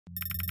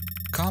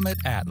Comet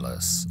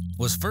ATLAS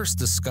was first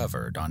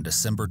discovered on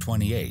December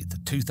 28,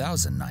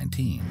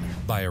 2019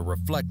 by a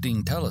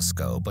reflecting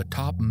telescope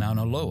atop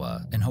Mauna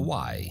Loa in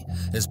Hawaii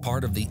as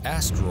part of the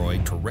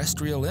Asteroid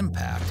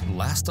Terrestrial-impact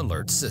Last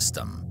Alert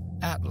System,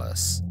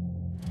 ATLAS.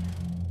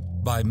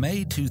 By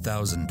May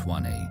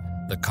 2020,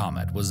 the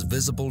comet was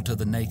visible to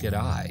the naked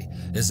eye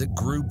as it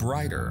grew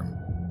brighter.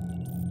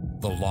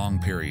 The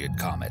long-period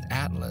comet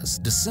ATLAS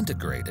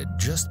disintegrated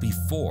just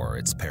before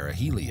its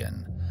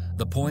perihelion,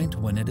 the point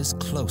when it is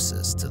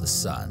closest to the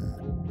Sun.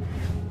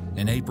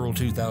 In April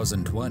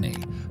 2020,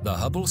 the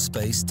Hubble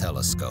Space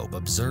Telescope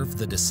observed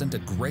the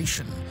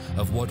disintegration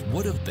of what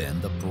would have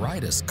been the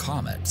brightest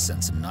comet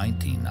since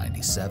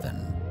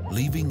 1997,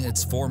 leaving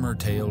its former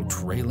tail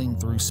trailing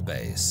through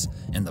space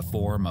in the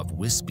form of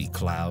wispy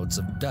clouds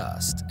of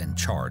dust and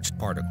charged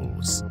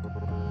particles.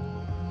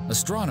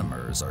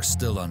 Astronomers are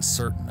still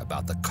uncertain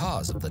about the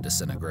cause of the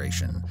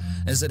disintegration,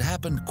 as it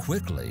happened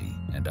quickly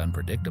and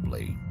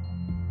unpredictably.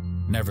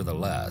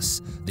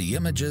 Nevertheless, the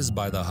images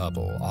by the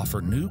Hubble offer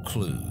new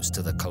clues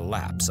to the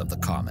collapse of the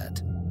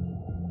comet.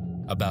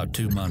 About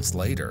 2 months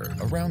later,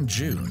 around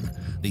June,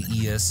 the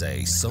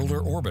ESA Solar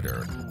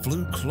Orbiter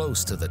flew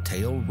close to the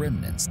tail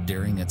remnants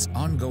during its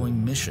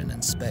ongoing mission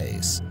in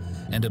space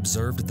and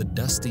observed the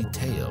dusty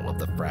tail of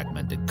the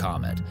fragmented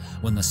comet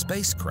when the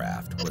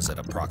spacecraft was at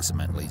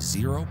approximately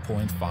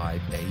 0.5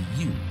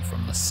 AU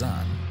from the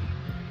Sun.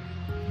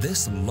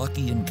 This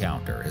lucky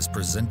encounter has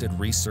presented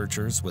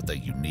researchers with a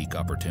unique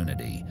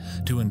opportunity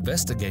to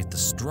investigate the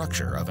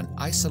structure of an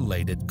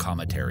isolated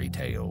cometary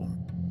tail.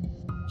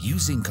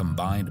 Using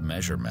combined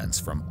measurements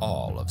from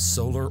all of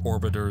Solar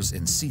Orbiter's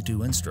in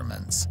situ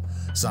instruments,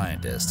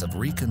 scientists have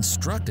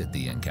reconstructed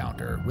the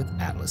encounter with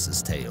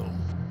Atlas's tail.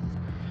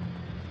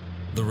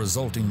 The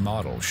resulting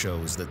model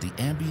shows that the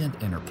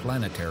ambient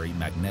interplanetary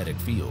magnetic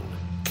field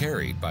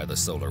carried by the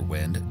solar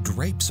wind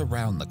drapes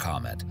around the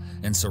comet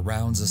and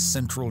surrounds a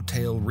central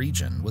tail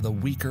region with a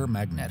weaker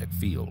magnetic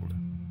field.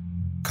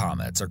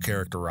 Comets are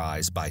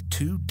characterized by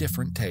two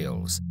different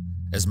tails.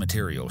 As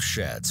material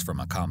sheds from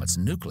a comet's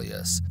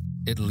nucleus,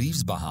 it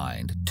leaves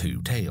behind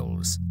two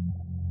tails.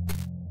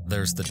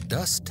 There's the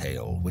dust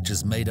tail, which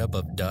is made up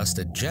of dust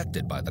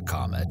ejected by the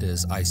comet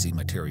as icy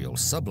material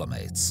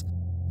sublimates,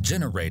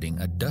 generating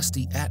a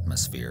dusty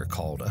atmosphere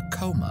called a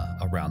coma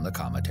around the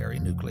cometary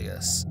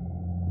nucleus.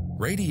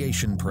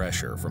 Radiation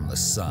pressure from the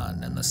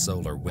Sun and the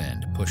solar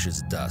wind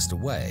pushes dust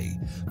away,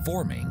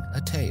 forming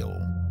a tail.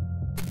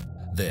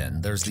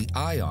 Then there's the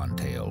ion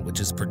tail, which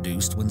is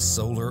produced when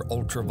solar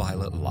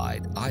ultraviolet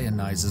light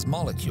ionizes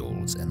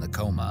molecules in the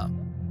coma.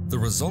 The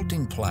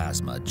resulting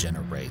plasma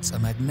generates a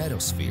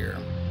magnetosphere.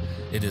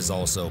 It is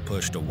also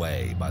pushed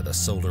away by the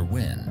solar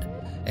wind,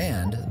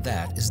 and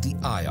that is the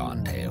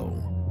ion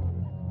tail.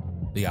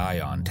 The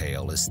ion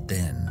tail is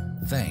thin,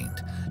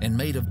 faint, and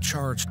made of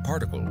charged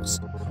particles,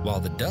 while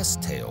the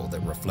dust tail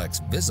that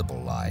reflects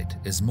visible light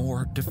is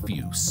more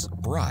diffuse,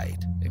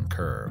 bright, and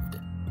curved.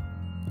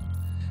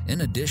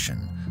 In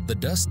addition, the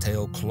dust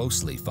tail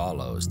closely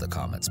follows the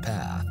comet's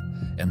path,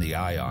 and the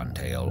ion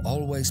tail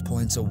always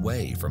points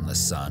away from the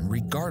Sun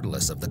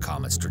regardless of the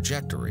comet's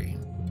trajectory.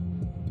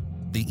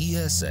 The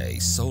ESA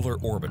Solar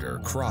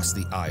Orbiter crossed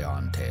the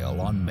ion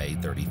tail on May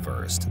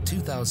 31,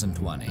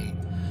 2020,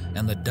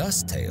 and the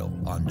dust tail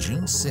on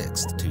June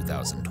 6,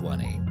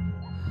 2020.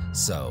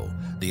 So,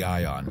 the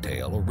ion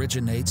tail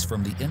originates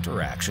from the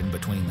interaction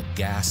between the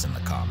gas in the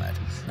comet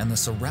and the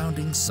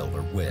surrounding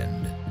solar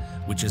wind,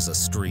 which is a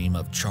stream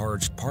of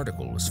charged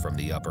particles from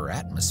the upper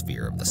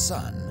atmosphere of the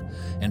Sun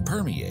and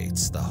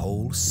permeates the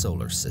whole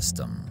solar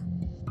system.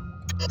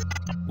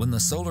 When the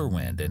solar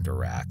wind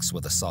interacts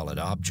with a solid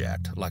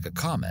object, like a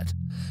comet,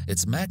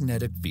 its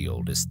magnetic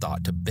field is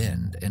thought to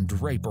bend and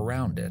drape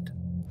around it.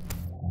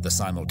 The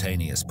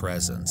simultaneous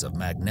presence of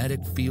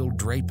magnetic field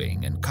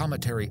draping and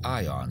cometary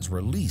ions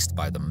released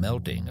by the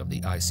melting of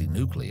the icy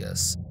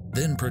nucleus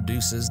then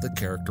produces the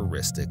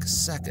characteristic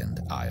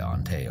second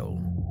ion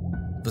tail.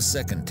 The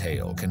second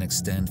tail can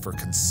extend for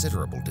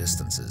considerable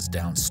distances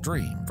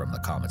downstream from the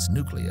comet's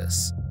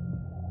nucleus.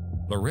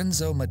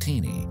 Lorenzo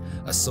Mattini,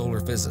 a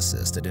solar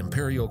physicist at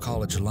Imperial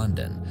College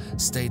London,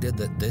 stated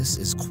that this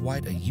is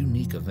quite a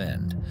unique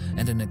event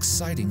and an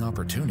exciting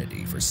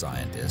opportunity for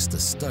scientists to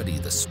study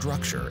the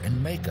structure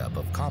and makeup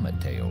of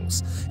comet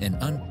tails in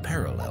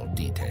unparalleled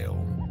detail.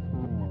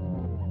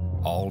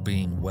 All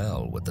being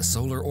well with the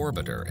Solar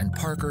Orbiter and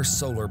Parker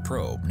Solar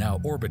Probe now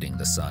orbiting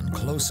the Sun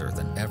closer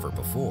than ever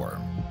before,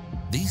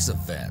 these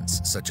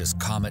events, such as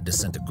comet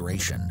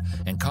disintegration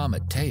and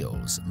comet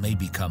tails, may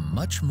become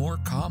much more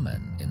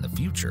common in the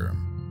future.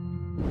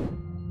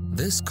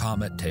 This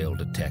comet tail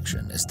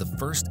detection is the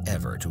first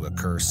ever to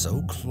occur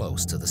so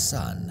close to the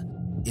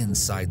Sun,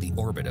 inside the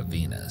orbit of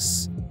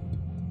Venus.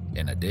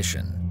 In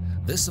addition,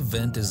 this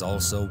event is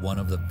also one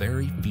of the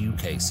very few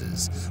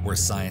cases where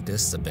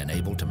scientists have been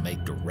able to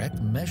make direct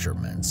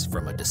measurements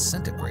from a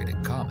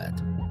disintegrated comet.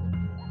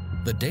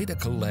 The data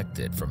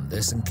collected from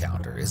this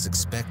encounter is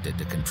expected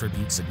to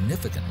contribute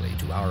significantly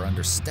to our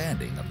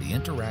understanding of the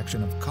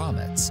interaction of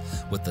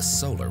comets with the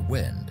solar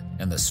wind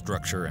and the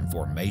structure and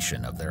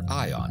formation of their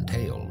ion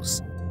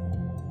tails.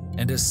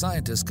 And as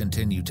scientists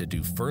continue to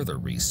do further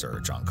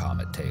research on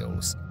comet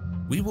tails,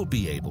 we will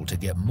be able to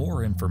get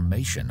more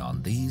information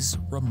on these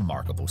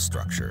remarkable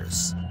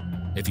structures.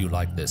 If you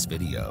like this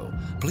video,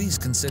 please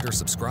consider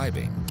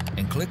subscribing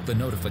and click the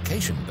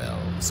notification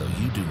bell so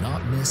you do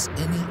not miss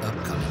any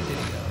upcoming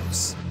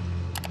videos.